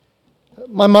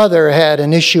My mother had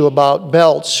an issue about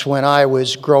belts when I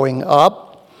was growing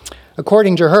up.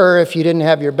 According to her, if you didn't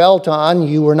have your belt on,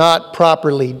 you were not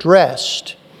properly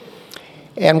dressed.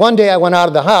 And one day I went out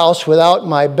of the house without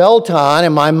my belt on,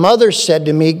 and my mother said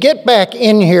to me, "Get back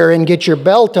in here and get your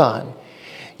belt on.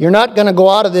 You're not going to go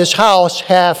out of this house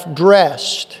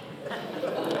half-dressed."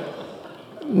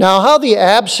 Now, how the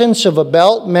absence of a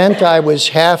belt meant I was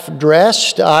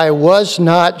half-dressed, I was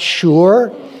not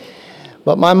sure.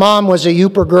 But my mom was a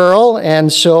Yooper girl,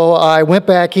 and so I went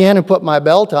back in and put my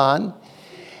belt on.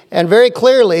 And very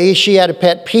clearly, she had a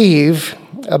pet peeve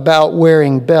about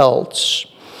wearing belts.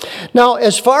 Now,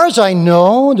 as far as I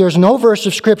know, there's no verse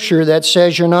of Scripture that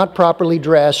says you're not properly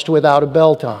dressed without a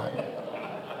belt on.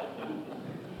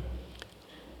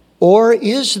 Or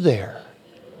is there?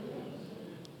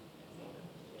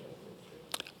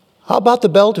 How about the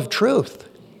belt of truth?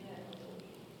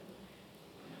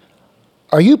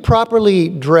 Are you properly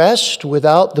dressed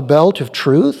without the belt of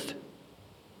truth?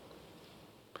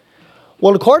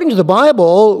 Well, according to the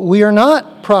Bible, we are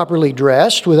not properly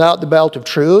dressed without the belt of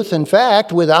truth. In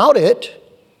fact, without it,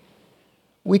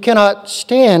 we cannot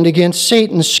stand against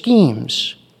Satan's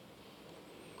schemes.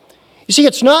 You see,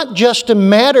 it's not just a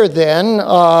matter then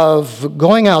of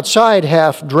going outside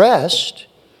half-dressed.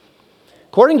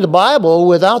 According to the Bible,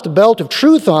 without the belt of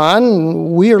truth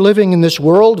on, we are living in this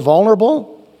world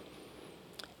vulnerable,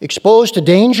 exposed to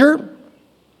danger,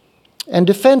 and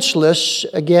defenseless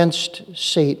against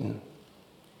Satan.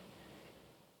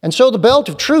 And so the belt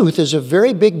of truth is a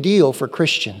very big deal for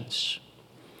Christians.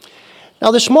 Now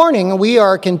this morning we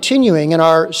are continuing in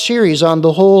our series on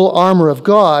the whole armor of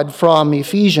God from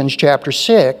Ephesians chapter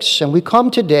 6, and we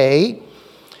come today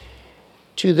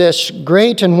to this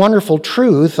great and wonderful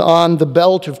truth on the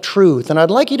belt of truth. And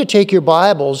I'd like you to take your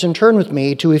Bibles and turn with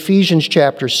me to Ephesians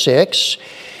chapter 6.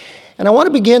 And I want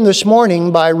to begin this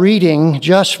morning by reading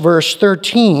just verse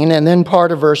 13 and then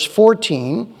part of verse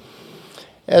 14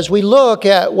 as we look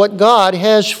at what God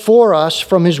has for us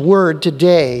from His Word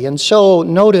today. And so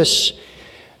notice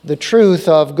the truth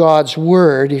of God's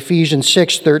Word, Ephesians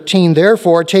 6:13.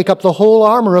 "Therefore, take up the whole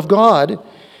armor of God,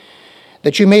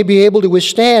 that you may be able to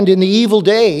withstand in the evil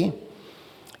day,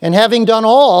 and having done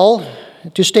all,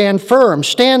 to stand firm.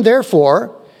 Stand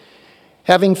therefore,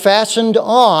 having fastened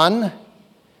on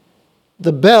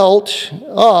the belt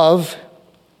of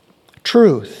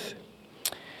truth."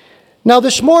 Now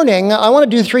this morning, I want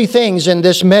to do three things in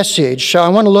this message. I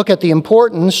want to look at the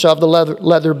importance of the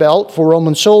leather belt for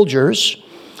Roman soldiers.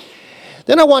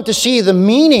 Then I want to see the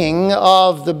meaning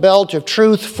of the belt of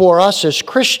truth for us as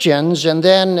Christians. And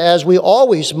then, as we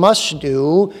always must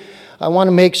do, I want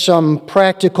to make some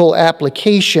practical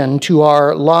application to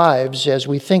our lives as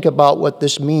we think about what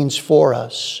this means for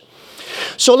us.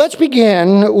 So let's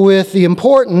begin with the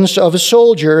importance of a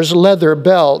soldier's leather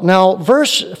belt. Now,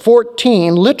 verse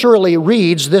 14 literally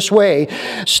reads this way: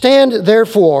 "Stand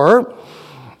therefore,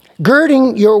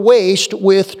 girding your waist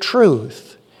with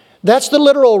truth." That's the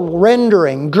literal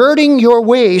rendering, girding your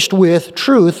waist with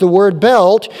truth. The word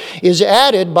belt is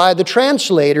added by the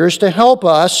translators to help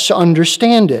us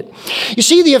understand it. You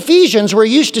see, the Ephesians were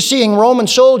used to seeing Roman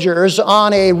soldiers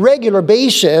on a regular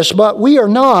basis, but we are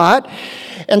not.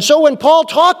 And so when Paul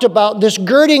talked about this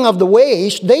girding of the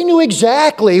waist, they knew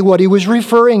exactly what he was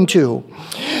referring to.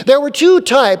 There were two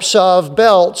types of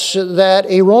belts that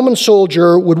a Roman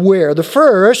soldier would wear. The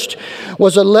first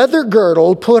was a leather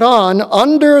girdle put on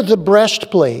under the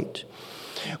breastplate.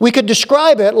 We could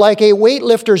describe it like a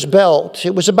weightlifter's belt.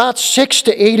 It was about 6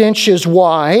 to 8 inches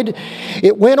wide.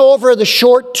 It went over the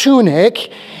short tunic,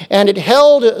 and it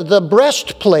held the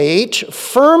breastplate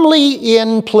firmly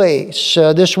in place.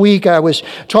 This week I was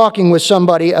talking with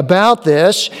somebody about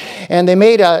this, and they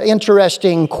made an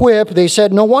interesting quip. They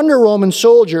said, "No wonder Roman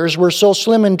soldiers were so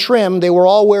slim and trim, they were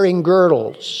all wearing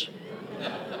girdles."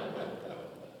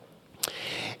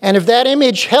 And if that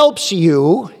image helps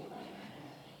you,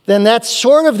 then that's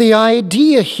sort of the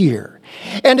idea here.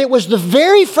 And it was the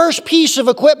very first piece of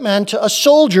equipment a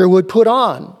soldier would put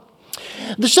on.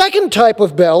 The second type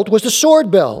of belt was the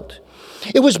sword belt.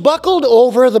 It was buckled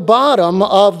over the bottom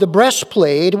of the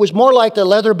breastplate. It was more like the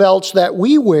leather belts that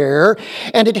we wear,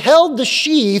 and it held the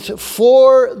sheath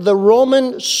for the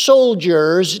Roman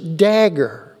soldier's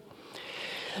dagger.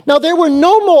 Now, there were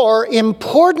no more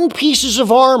important pieces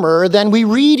of armor than we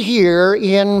read here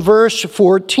in verse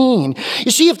 14.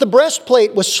 You see, if the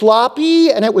breastplate was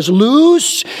sloppy and it was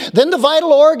loose, then the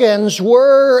vital organs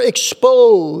were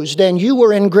exposed, and you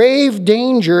were in grave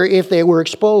danger if they were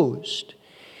exposed.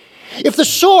 If the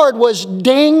sword was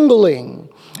dangling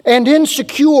and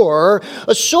insecure,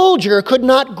 a soldier could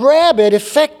not grab it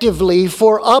effectively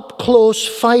for up-close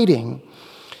fighting.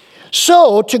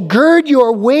 So, to gird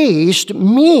your waist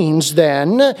means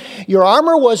then your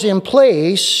armor was in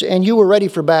place and you were ready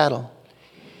for battle.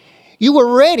 You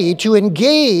were ready to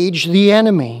engage the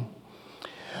enemy.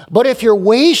 But if your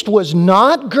waist was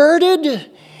not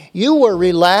girded, you were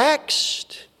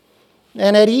relaxed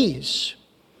and at ease.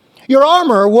 Your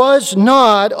armor was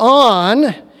not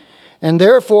on, and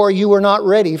therefore you were not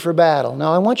ready for battle.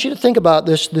 Now, I want you to think about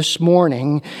this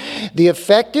morning. The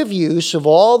effective use of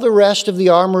all the rest of the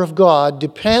armor of God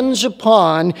depends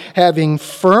upon having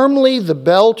firmly the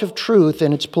belt of truth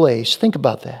in its place. Think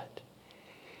about that.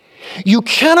 You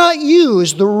cannot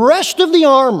use the rest of the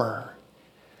armor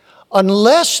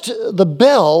unless the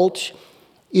belt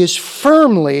is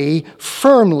firmly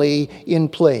in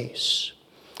place.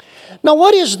 Now,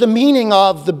 what is the meaning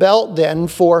of the belt then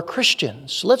for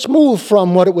Christians? Let's move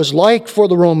from what it was like for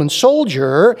the Roman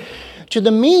soldier to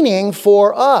the meaning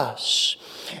for us.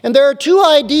 And there are two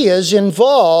ideas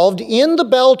involved in the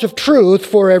belt of truth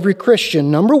for every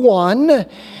Christian. Number one,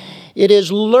 it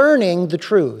is learning the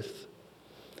truth.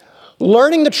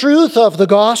 Learning the truth of the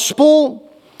gospel,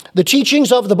 the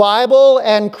teachings of the Bible,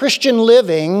 and Christian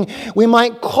living. We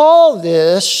might call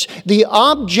this the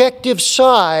objective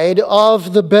side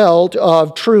of the belt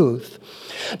of truth.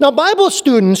 Now, Bible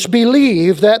students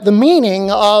believe that the meaning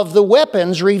of the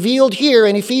weapons revealed here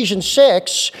in Ephesians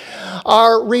 6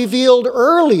 are revealed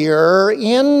earlier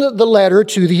in the letter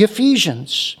to the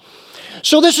Ephesians.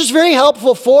 So this is very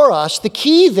helpful for us. The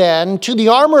key then to the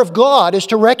armor of God is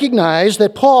to recognize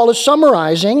that Paul is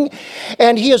summarizing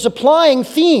and he is applying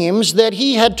themes that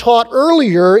he had taught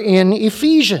earlier in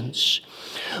Ephesians.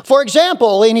 For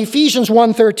example, in Ephesians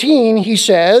 1:13, he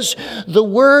says, the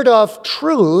word of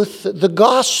truth, the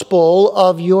gospel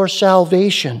of your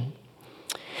salvation.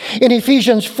 In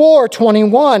Ephesians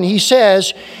 4:21, he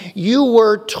says, you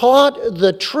were taught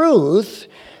the truth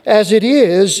as it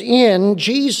is in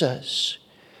Jesus.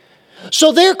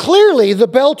 So there clearly the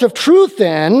belt of truth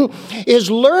then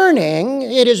is learning,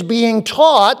 it is being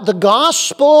taught the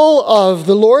gospel of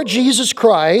the Lord Jesus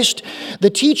Christ,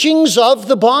 the teachings of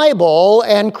the Bible,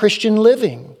 and Christian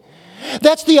living.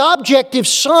 That's the objective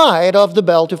side of the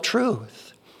belt of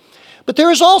truth. But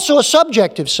there is also a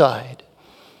subjective side.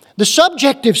 The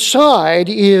subjective side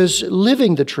is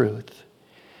living the truth.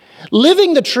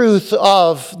 Living the truth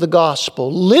of the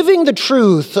gospel, living the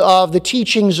truth of the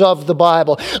teachings of the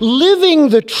Bible, living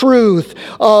the truth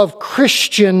of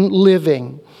Christian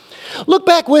living. Look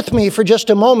back with me for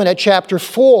just a moment at chapter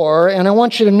 4, and I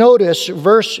want you to notice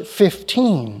verse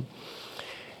 15.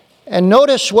 And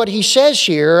notice what he says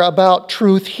here about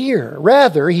truth here.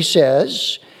 Rather, he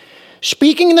says,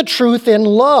 speaking the truth in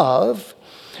love,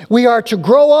 we are to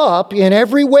grow up in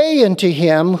every way into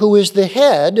him who is the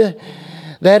head,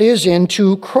 that is,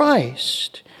 into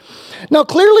Christ. Now,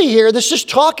 clearly here, this is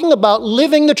talking about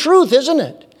living the truth, isn't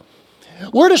it?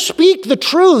 We're to speak the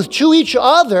truth to each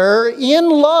other in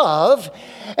love,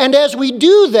 and as we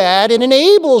do that, it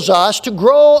enables us to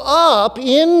grow up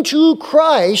into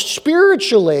Christ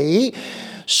spiritually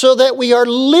so that we are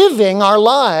living our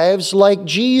lives like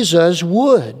Jesus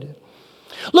would.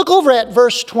 Look over at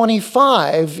verse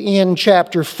 25 in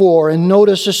chapter 4 and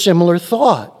notice a similar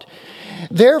thought.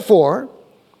 Therefore,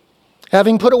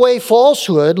 having put away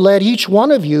falsehood, let each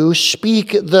one of you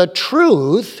speak the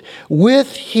truth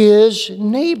with his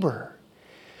neighbor.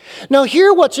 Now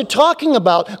here, what's it talking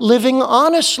about? Living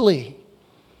honestly,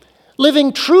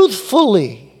 living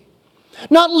truthfully,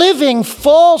 not living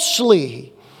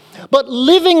falsely, but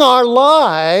living our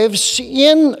lives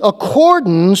in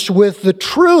accordance with the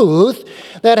truth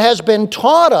that has been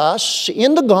taught us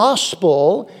in the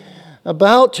gospel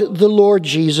about the Lord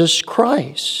Jesus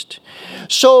Christ.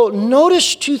 So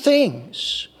notice two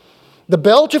things. The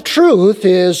belt of truth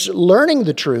is learning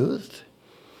the truth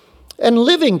and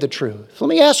living the truth. Let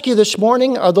me ask you this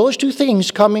morning, are those two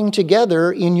things coming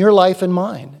together in your life and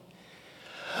mine?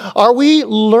 Are we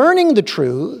learning the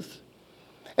truth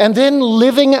and then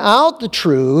living out the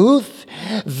truth?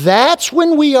 That's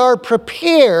when we are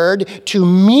prepared to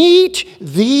meet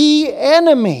the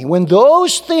enemy, when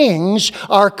those things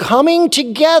are coming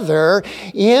together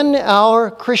in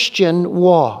our Christian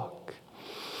walk.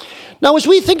 Now, as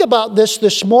we think about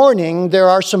this morning, there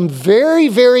are some very,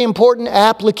 very important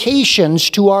applications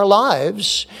to our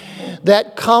lives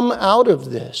that come out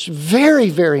of this. Very,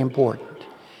 very important.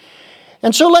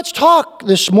 And so let's talk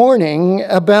this morning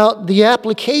about the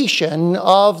application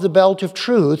of the belt of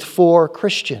truth for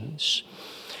Christians.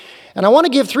 And I want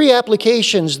to give 3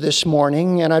 applications this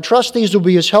morning, and I trust these will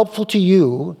be as helpful to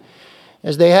you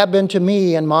as they have been to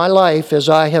me in my life as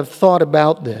I have thought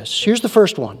about this. Here's the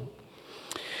first one.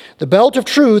 The belt of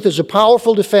truth is a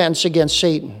powerful defense against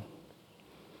Satan.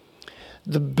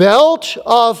 The belt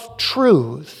of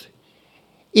truth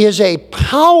is a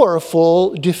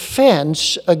powerful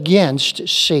defense against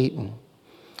Satan.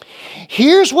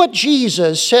 Here's what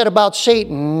Jesus said about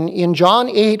Satan in John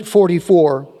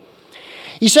 8:44.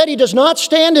 He said he does not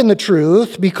stand in the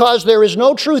truth because there is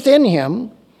no truth in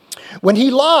him. When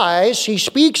he lies, he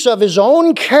speaks of his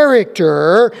own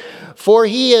character, for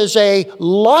he is a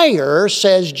liar,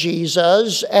 says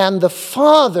Jesus, and the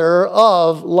father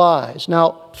of lies.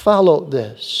 Now, follow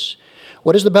this.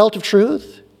 What is the belt of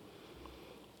truth?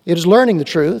 It is learning the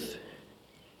truth,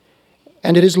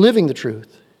 and it is living the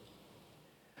truth.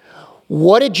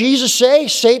 What did Jesus say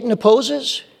Satan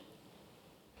opposes?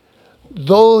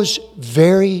 Those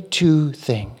very two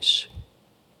things.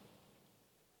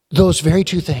 Those very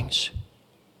two things.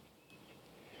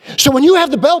 So when you have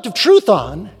the belt of truth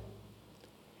on,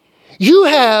 you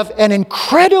have an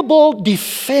incredible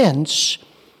defense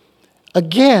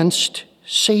against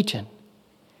Satan.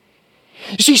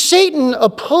 You see, Satan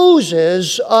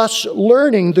opposes us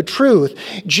learning the truth.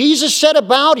 Jesus said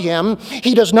about him,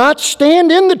 he does not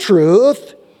stand in the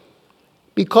truth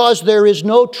because there is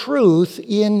no truth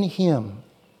in him.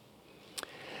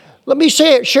 Let me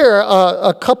share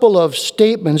a couple of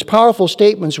statements, powerful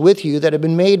statements with you that have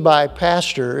been made by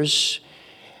pastors.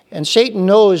 And Satan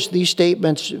knows these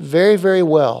statements very, very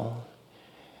well.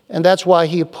 And that's why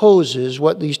he opposes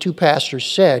what these two pastors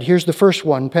said. Here's the first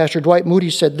one. Pastor Dwight Moody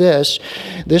said this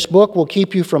book will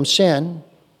keep you from sin,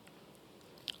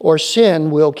 or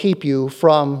sin will keep you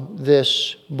from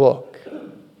this book.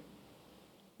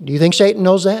 Do you think Satan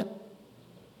knows that?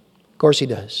 Of course he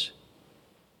does.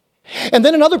 And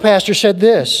then another pastor said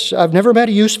this: I've never met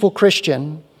a useful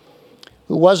Christian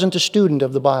who wasn't a student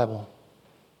of the Bible.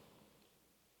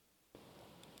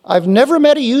 I've never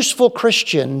met a useful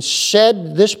Christian,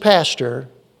 said this pastor,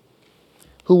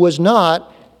 who was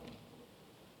not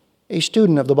a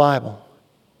student of the Bible.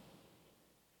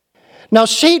 Now,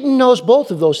 Satan knows both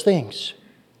of those things.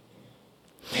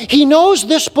 He knows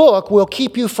this book will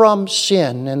keep you from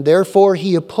sin, and therefore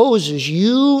he opposes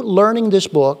you learning this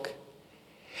book.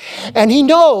 And he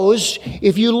knows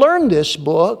if you learn this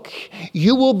book,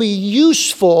 you will be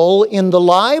useful in the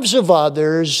lives of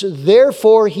others.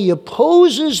 Therefore, he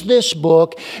opposes this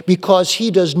book because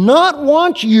he does not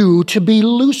want you to be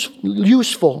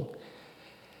useful.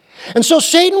 And so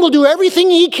Satan will do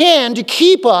everything he can to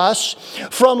keep us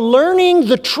from learning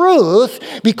the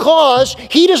truth because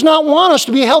he does not want us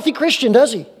to be a healthy Christian,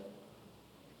 does he?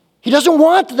 He doesn't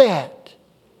want that.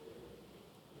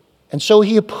 And so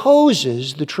he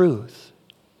opposes the truth.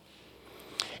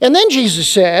 And then Jesus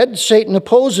said, Satan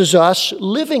opposes us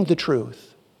living the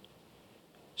truth.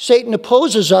 Satan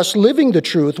opposes us living the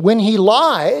truth. When he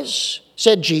lies,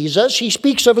 said Jesus, he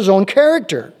speaks of his own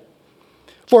character.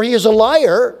 For he is a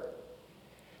liar,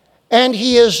 and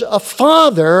he is a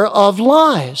father of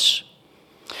lies.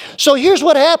 So here's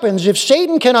what happens. If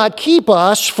Satan cannot keep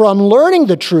us from learning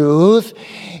the truth,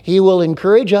 he will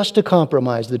encourage us to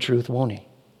compromise the truth, won't he?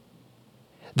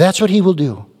 That's what he will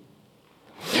do.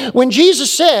 When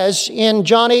Jesus says in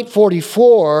John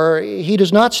 8:44, he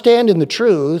does not stand in the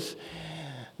truth,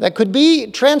 that could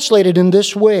be translated in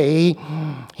this way: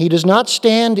 he does not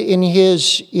stand in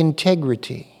his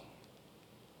integrity.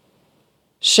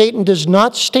 Satan does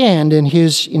not stand in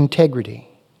his integrity.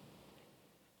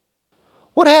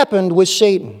 What happened with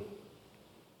Satan?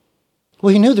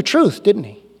 Well, he knew the truth, didn't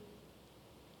he?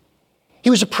 He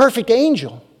was a perfect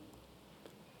angel.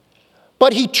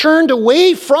 But he turned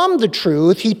away from the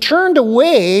truth. He turned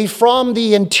away from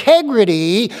the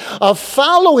integrity of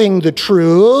following the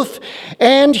truth,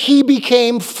 and he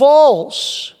became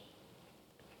false.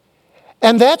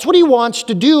 And that's what he wants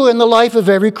to do in the life of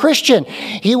every Christian.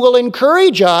 He will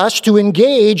encourage us to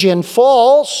engage in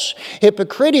false,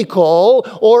 hypocritical,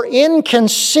 or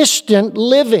inconsistent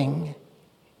living.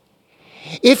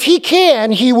 If he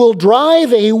can, he will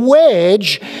drive a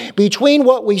wedge between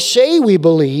what we say we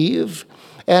believe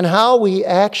and how we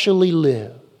actually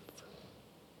live.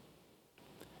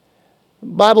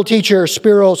 Bible teacher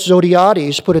Spiros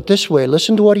Zodhiates put it this way.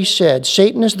 Listen to what he said.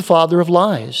 Satan is the father of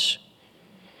lies.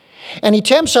 And he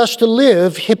tempts us to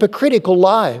live hypocritical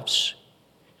lives,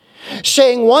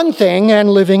 saying one thing and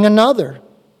living another.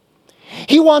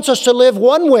 He wants us to live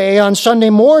one way on Sunday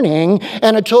morning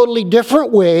and a totally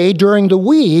different way during the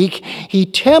week. He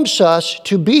tempts us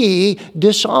to be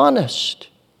dishonest.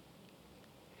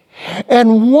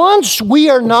 And once we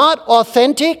are not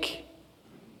authentic,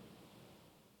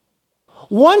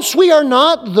 once we are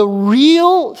not the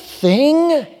real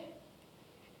thing,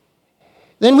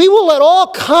 then we will let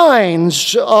all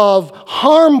kinds of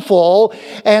harmful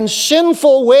and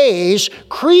sinful ways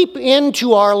creep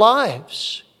into our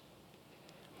lives.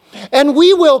 And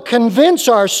we will convince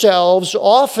ourselves,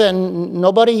 often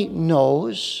nobody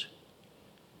knows,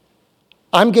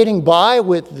 I'm getting by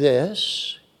with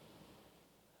this.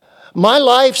 My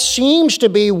life seems to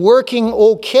be working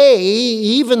okay,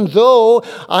 even though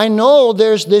I know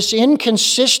there's this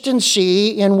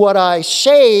inconsistency in what I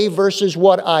say versus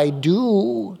what I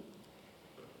do.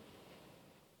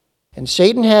 And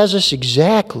Satan has us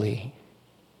exactly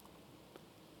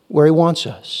where he wants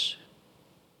us,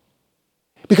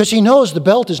 because he knows the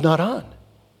belt is not on.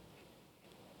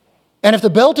 And if the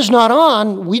belt is not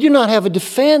on, we do not have a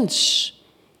defense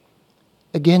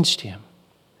against him.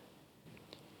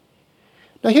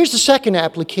 Now, here's the second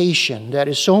application that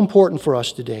is so important for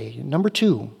us today. Number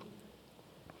 2,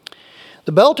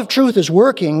 the belt of truth is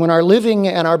working when our living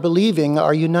and our believing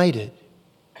are united.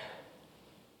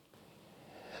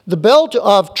 The belt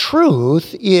of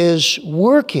truth is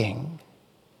working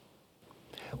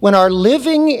when our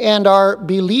living and our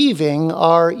believing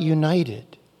are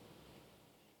united.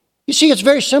 You see, it's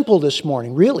very simple this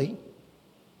morning, really.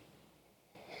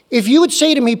 If you would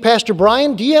say to me, Pastor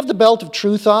Brian, do you have the belt of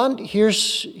truth on?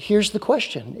 Here's the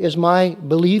question. Is my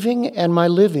believing and my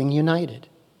living united?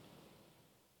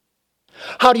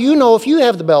 How do you know if you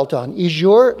have the belt on? Is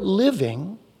your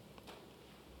living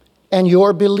and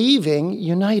your believing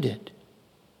united?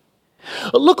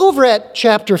 Look over at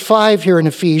chapter 5 here in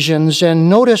Ephesians and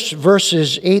notice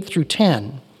verses 8 through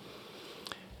 10.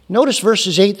 Notice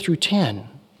verses 8 through 10.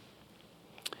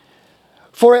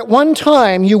 For at one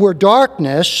time you were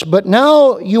darkness, but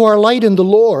now you are light in the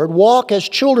Lord. Walk as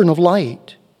children of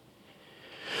light.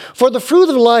 For the fruit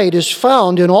of the light is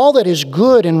found in all that is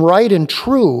good and right and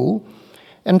true,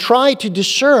 and try to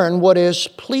discern what is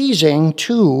pleasing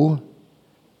to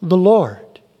the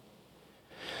Lord.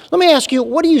 Let me ask you,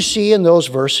 what do you see in those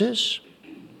verses?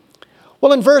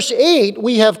 Well, in verse 8,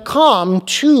 we have come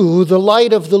to the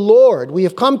light of the Lord. We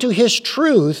have come to his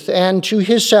truth and to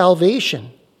his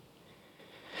salvation.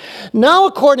 Now,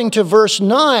 according to verse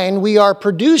 9, we are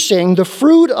producing the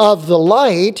fruit of the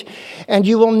light, and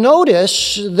you will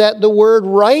notice that the word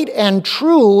right and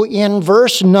true in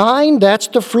verse 9, that's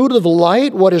the fruit of the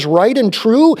light, what is right and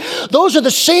true. Those are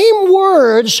the same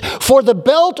words for the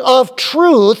belt of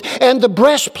truth and the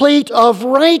breastplate of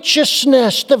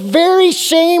righteousness, the very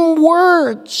same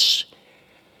words.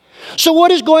 So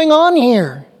what is going on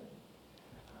here?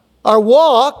 Our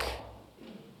walk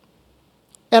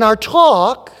and our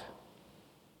talk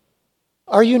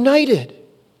are united.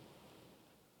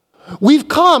 We've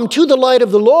come to the light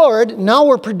of the Lord. Now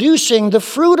we're producing the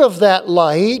fruit of that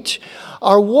light.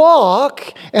 Our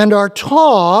walk and our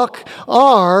talk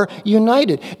are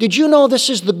united. Did you know this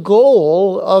is the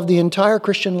goal of the entire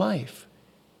Christian life?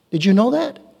 Did you know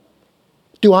that?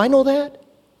 Do I know that?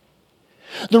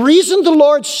 The reason the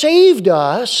Lord saved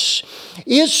us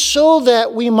is so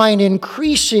that we might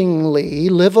increasingly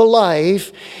live a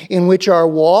life in which our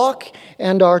walk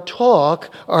and our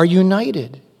talk are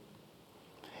united.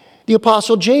 The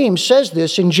Apostle James says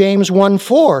this in James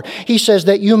 1:4. He says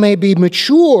that you may be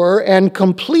mature and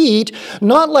complete,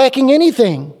 not lacking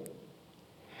anything.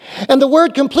 And the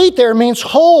word complete there means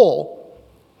whole.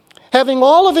 Having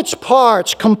all of its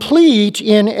parts complete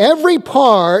in every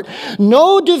part,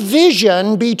 no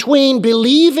division between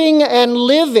believing and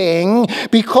living,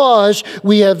 because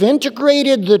we have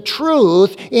integrated the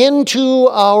truth into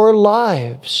our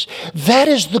lives. That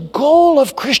is the goal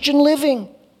of Christian living.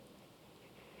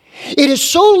 It is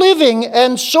so living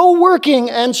and so working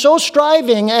and so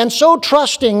striving and so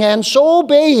trusting and so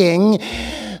obeying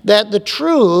that the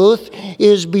truth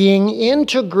is being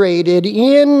integrated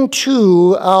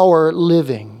into our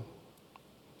living.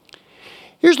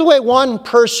 Here's the way one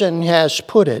person has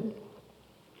put it.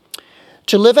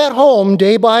 To live at home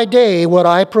day by day what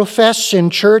I profess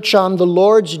in church on the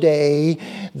Lord's Day,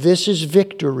 this is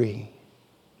victory.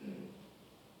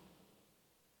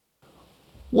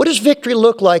 What does victory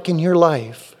look like in your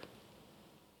life?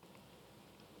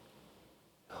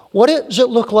 What does it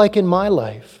look like in my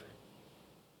life?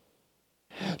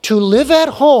 To live at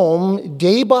home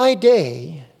day by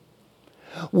day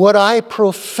what I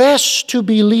profess to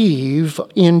believe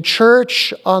in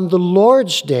church on the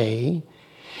Lord's Day,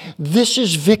 this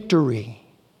is victory.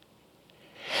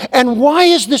 And why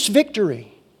is this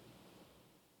victory?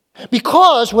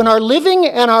 Because when our living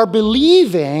and our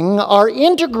believing are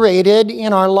integrated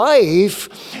in our life,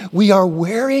 we are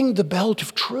wearing the belt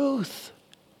of truth.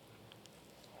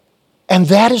 And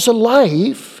that is a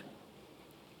life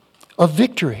of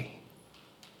victory.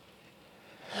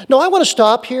 Now, I want to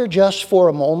stop here just for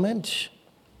a moment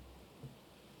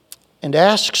and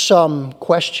ask some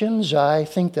questions I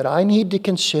think that I need to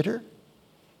consider,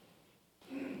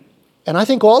 and I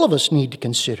think all of us need to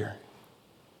consider.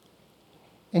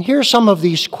 And here are some of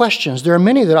these questions. There are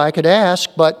many that I could ask,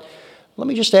 but let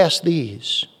me just ask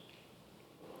these.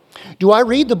 Do I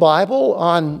read the Bible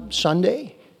on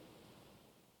Sunday,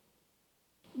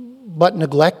 but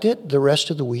neglect it the rest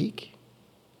of the week?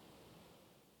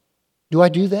 Do I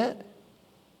do that?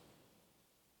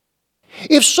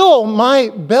 If so, my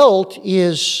belt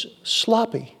is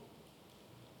sloppy.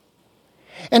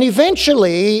 And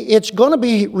eventually, it's going to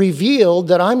be revealed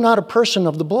that I'm not a person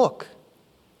of the book.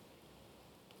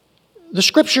 The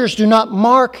Scriptures do not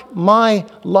mark my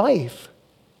life.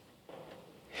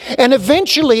 And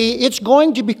eventually, it's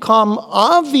going to become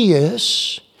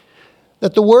obvious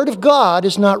that the Word of God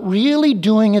is not really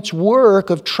doing its work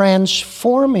of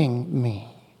transforming me.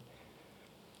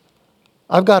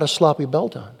 I've got a sloppy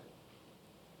belt on.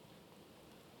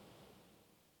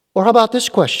 Or how about this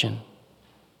question?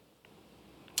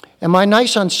 Am I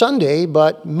nice on Sunday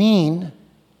but mean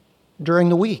during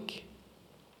the week?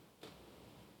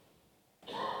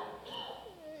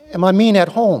 Am I mean at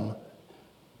home?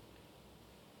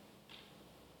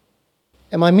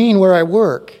 Am I mean where I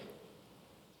work?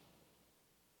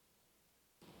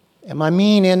 Am I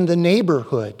mean in the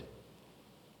neighborhood?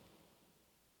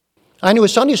 I knew a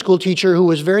Sunday school teacher who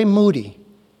was very moody.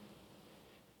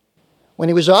 When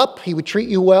he was up, he would treat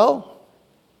you well.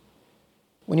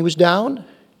 When he was down,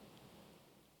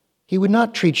 he would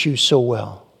not treat you so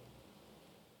well.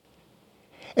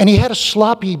 And he had a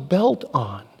sloppy belt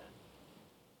on.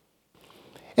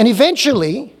 And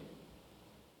eventually,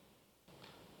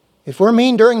 if we're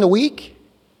mean during the week,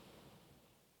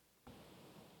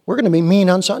 we're going to be mean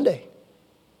on Sunday.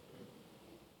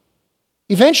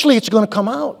 Eventually, it's going to come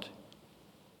out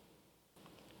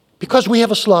because we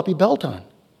have a sloppy belt on.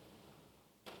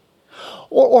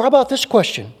 Or how about this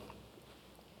question?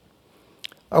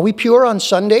 Are we pure on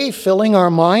Sunday, filling our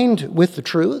mind with the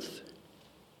truth?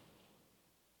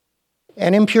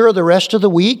 And impure the rest of the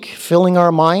week, filling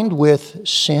our mind with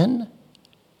sin?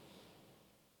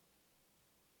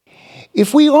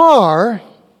 If we are,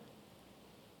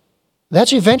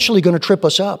 that's eventually going to trip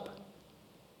us up.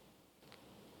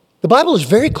 The Bible is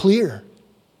very clear.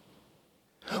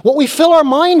 What we fill our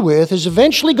mind with is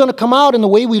eventually going to come out in the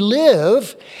way we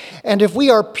live. And if we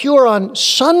are pure on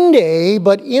Sunday,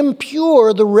 but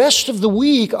impure the rest of the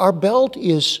week, our belt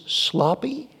is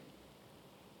sloppy.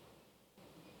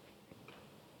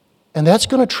 And that's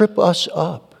going to trip us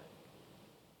up.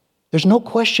 There's no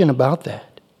question about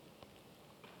that.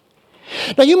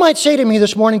 Now, you might say to me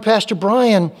this morning, Pastor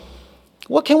Brian,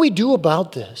 what can we do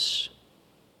about this?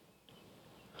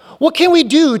 What can we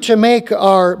do to make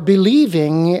our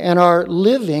believing and our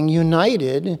living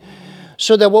united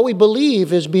so that what we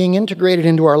believe is being integrated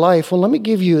into our life? Well, let me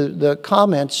give you the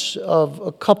comments of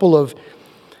a couple of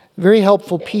very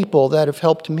helpful people that have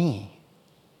helped me.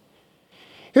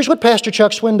 Here's what Pastor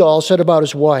Chuck Swindoll said about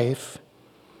his wife.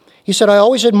 He said, I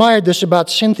always admired this about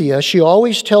Cynthia. She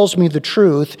always tells me the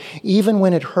truth, even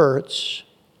when it hurts.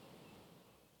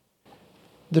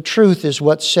 The truth is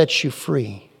what sets you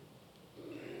free.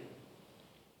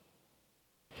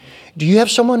 Do you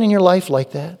have someone in your life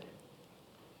like that?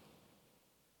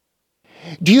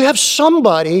 Do you have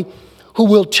somebody who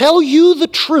will tell you the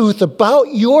truth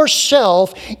about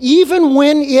yourself even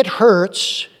when it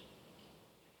hurts?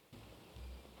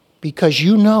 Because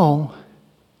you know,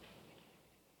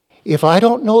 if I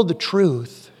don't know the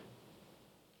truth,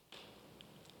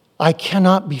 I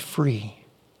cannot be free.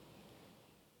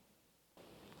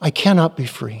 I cannot be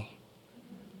free.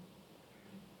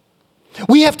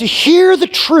 We have to hear the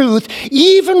truth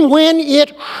even when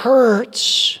it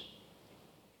hurts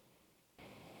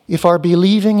if our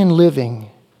believing and living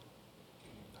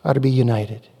are to be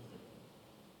united.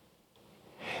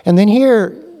 And then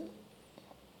here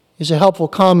is a helpful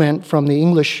comment from the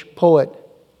English poet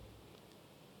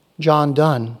John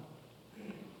Donne.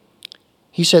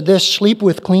 He said this, sleep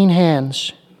with clean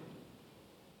hands,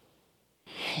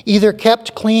 either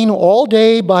kept clean all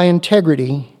day by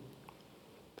integrity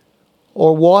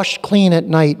or washed clean at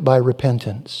night by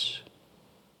repentance.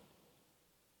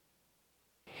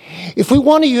 If we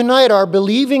want to unite our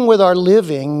believing with our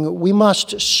living, we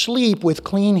must sleep with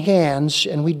clean hands,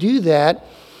 and we do that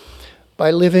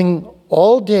by living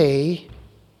all day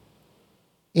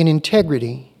in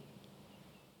integrity.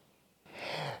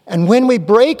 And when we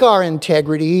break our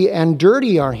integrity and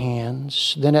dirty our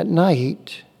hands, then at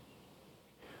night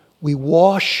we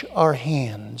wash our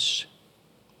hands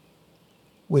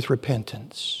with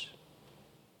repentance.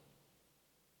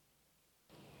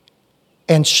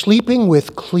 And sleeping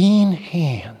with clean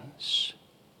hands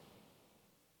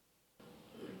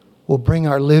will bring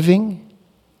our living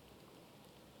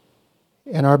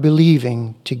and our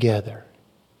believing together.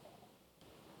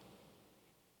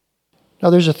 Now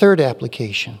there's a third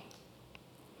application.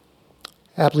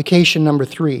 Application number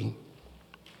 3.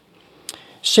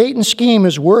 Satan's scheme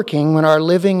is working when our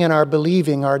living and our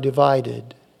believing are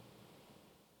divided.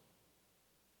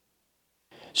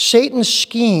 Satan's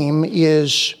scheme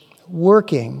is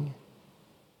working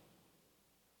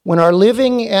when our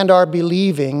living and our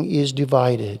believing is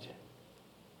divided.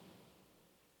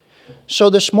 So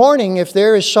this morning, if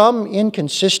there is some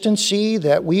inconsistency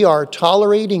that we are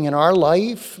tolerating in our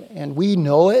life and we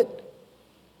know it,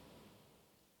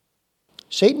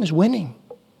 Satan is winning.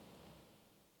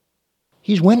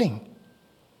 He's winning.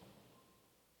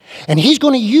 And he's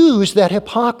going to use that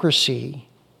hypocrisy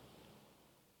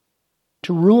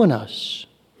to ruin us.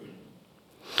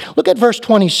 Look at verse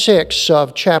 26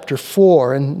 of chapter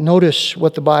 4 and notice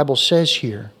what the Bible says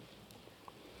here.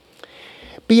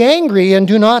 Be angry and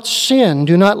do not sin.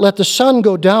 Do not let the sun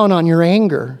go down on your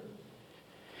anger.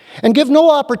 And give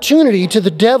no opportunity to the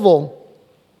devil.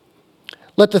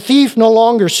 Let the thief no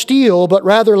longer steal, but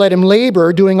rather let him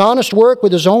labor, doing honest work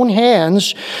with his own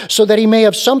hands, so that he may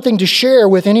have something to share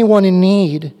with anyone in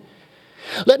need.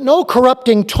 Let no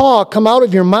corrupting talk come out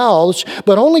of your mouths,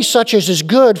 but only such as is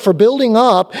good for building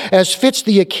up as fits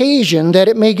the occasion, that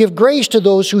it may give grace to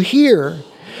those who hear.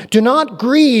 Do not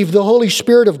grieve the Holy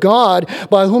Spirit of God,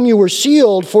 by whom you were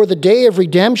sealed for the day of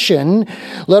redemption.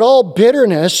 Let all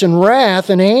bitterness and wrath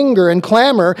and anger and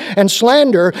clamor and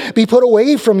slander be put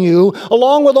away from you,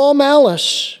 along with all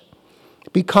malice.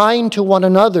 Be kind to one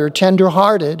another,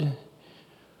 tender-hearted,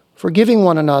 forgiving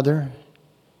one another,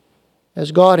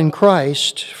 as God in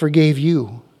Christ forgave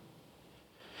you.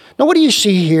 Now, what do you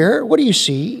see here? What do you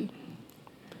see?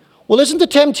 Well, isn't the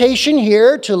temptation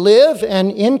here to live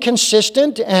an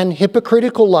inconsistent and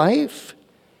hypocritical life?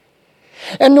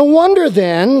 And no wonder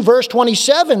then, verse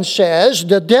 27 says,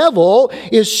 the devil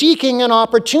is seeking an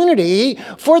opportunity,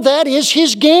 for that is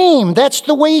his game. That's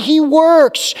the way he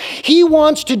works. He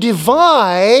wants to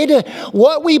divide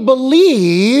what we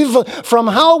believe from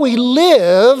how we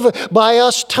live by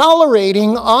us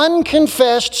tolerating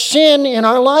unconfessed sin in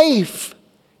our life.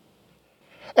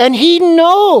 And he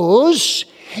knows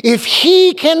if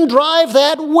he can drive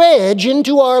that wedge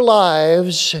into our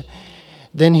lives,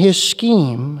 then his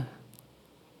scheme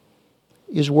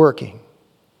is working.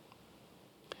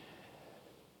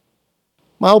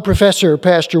 My old professor,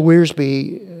 Pastor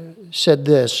Wiersbe, said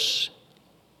this.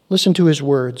 Listen to his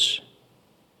words.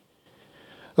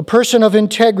 A person of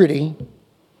integrity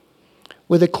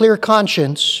with a clear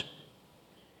conscience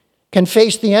can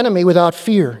face the enemy without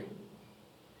fear.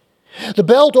 The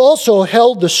belt also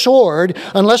held the sword.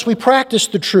 Unless we practice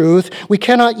the truth, we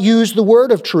cannot use the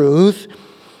word of truth.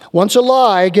 Once a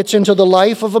lie gets into the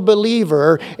life of a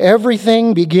believer,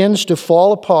 everything begins to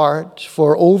fall apart.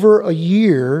 For over a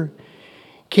year,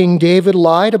 King David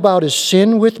lied about his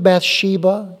sin with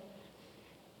Bathsheba,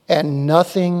 and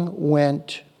nothing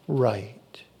went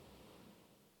right.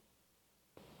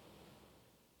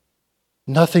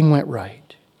 Nothing went right.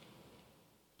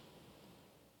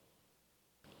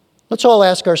 Let's all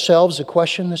ask ourselves a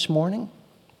question this morning.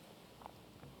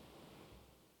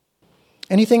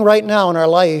 Anything right now in our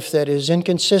life that is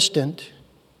inconsistent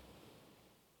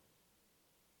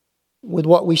with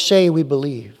what we say we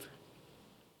believe?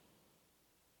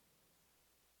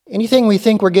 Anything we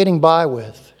think we're getting by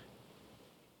with?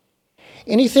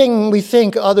 Anything we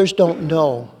think others don't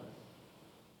know?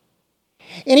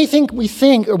 Anything we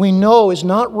think or we know is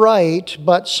not right,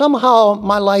 but somehow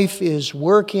my life is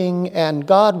working and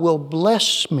God will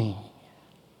bless me.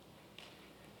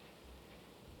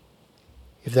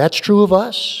 If that's true of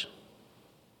us,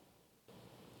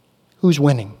 who's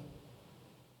winning?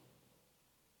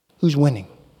 Who's winning?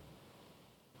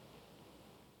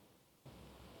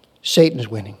 Satan's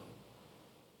winning.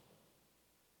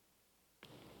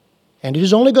 And it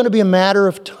is only going to be a matter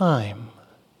of time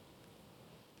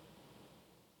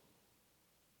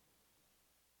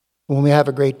when we have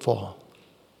a great fall.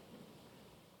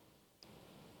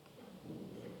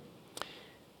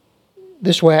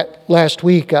 This last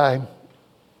week, I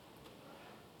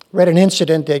read an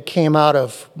incident that came out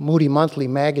of Moody Monthly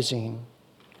magazine.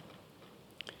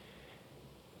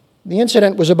 The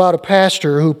incident was about a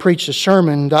pastor who preached a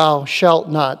sermon, "Thou shalt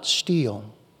not steal."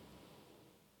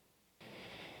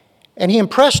 And he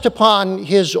impressed upon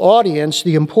his audience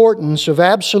the importance of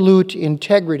absolute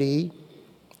integrity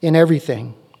in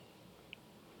everything.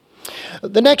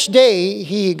 The next day,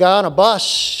 he got on a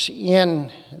bus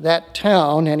in that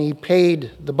town and he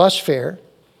paid the bus fare.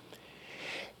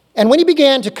 And when he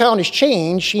began to count his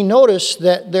change, he noticed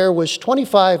that there was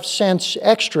 25 cents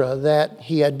extra that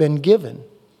he had been given.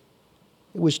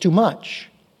 It was too much.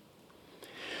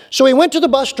 So he went to the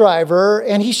bus driver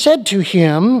and he said to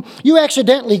him, "You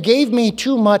accidentally gave me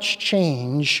too much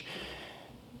change."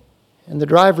 And the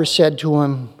driver said to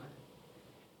him,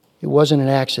 "It wasn't an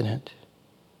accident."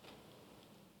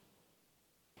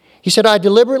 He said, "I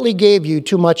deliberately gave you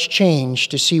too much change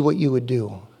to see what you would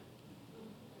do."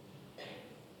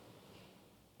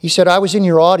 He said, "I was in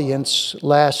your audience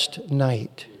last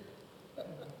night.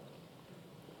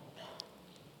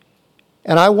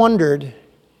 And I wondered,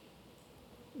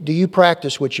 do you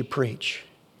practice what you preach?"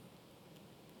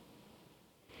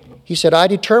 He said, "I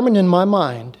determined in my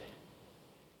mind,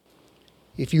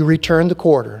 if you return the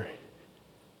quarter,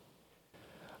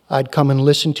 I'd come and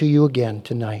listen to you again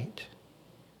tonight."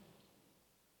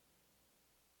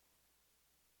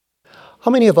 How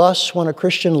many of us want a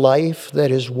Christian life that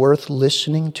is worth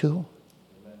listening to?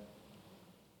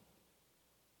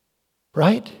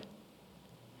 Right?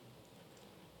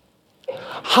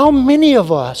 How many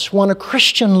of us want a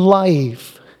Christian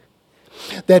life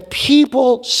that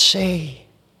people say,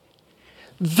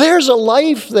 there's a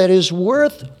life that is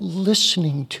worth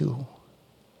listening to?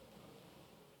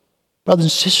 Brothers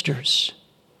and sisters,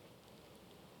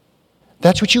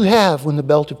 that's what you have when the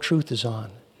belt of truth is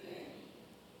on.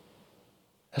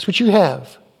 That's what you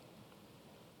have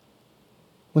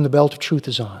when the belt of truth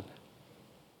is on.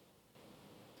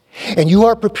 And you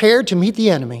are prepared to meet the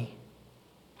enemy.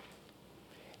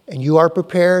 And you are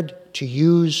prepared to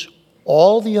use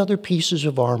all the other pieces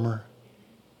of armor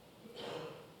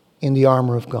in the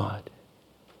armor of God.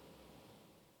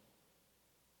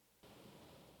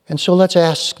 And so let's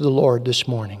ask the Lord this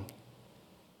morning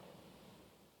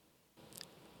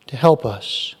to help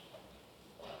us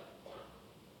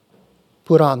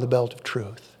put on the belt of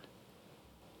truth.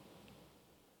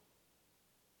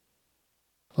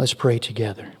 Let's pray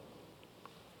together.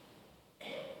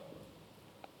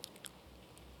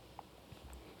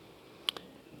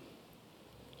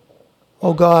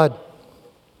 Oh God,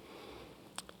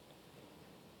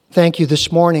 thank you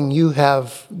this morning. You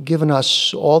have given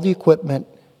us all the equipment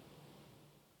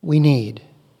we need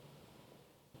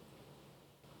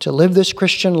to live this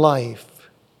Christian life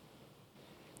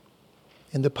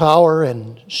in the power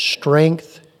and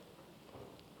strength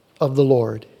of the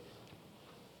Lord.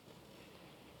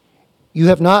 You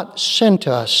have not sent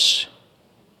us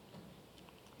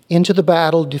into the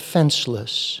battle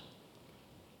defenseless.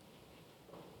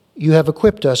 You have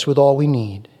equipped us with all we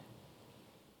need.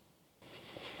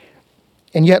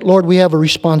 And yet, Lord, we have a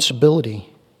responsibility.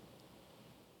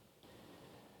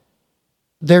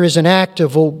 There is an act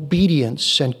of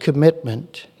obedience and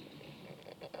commitment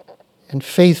and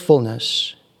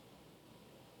faithfulness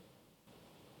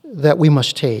that we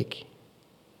must take.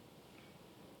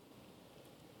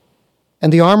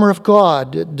 And the armor of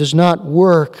God does not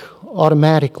work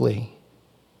automatically.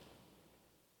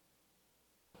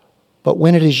 But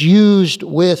when it is used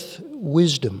with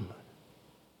wisdom,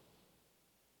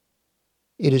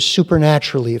 it is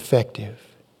supernaturally effective.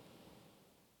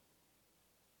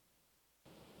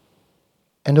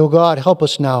 And, oh God, help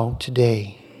us now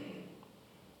today,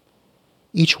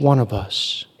 each one of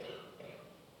us,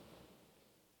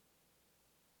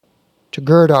 to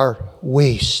gird our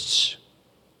waists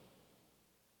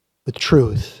with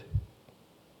truth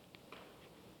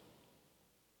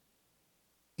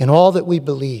in all that we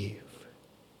believe,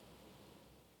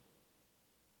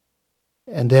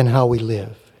 and then how we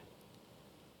live.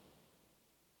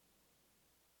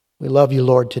 We love you,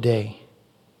 Lord, today.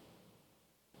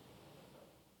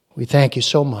 We thank you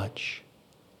so much.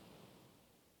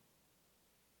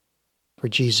 For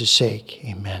Jesus' sake,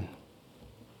 amen.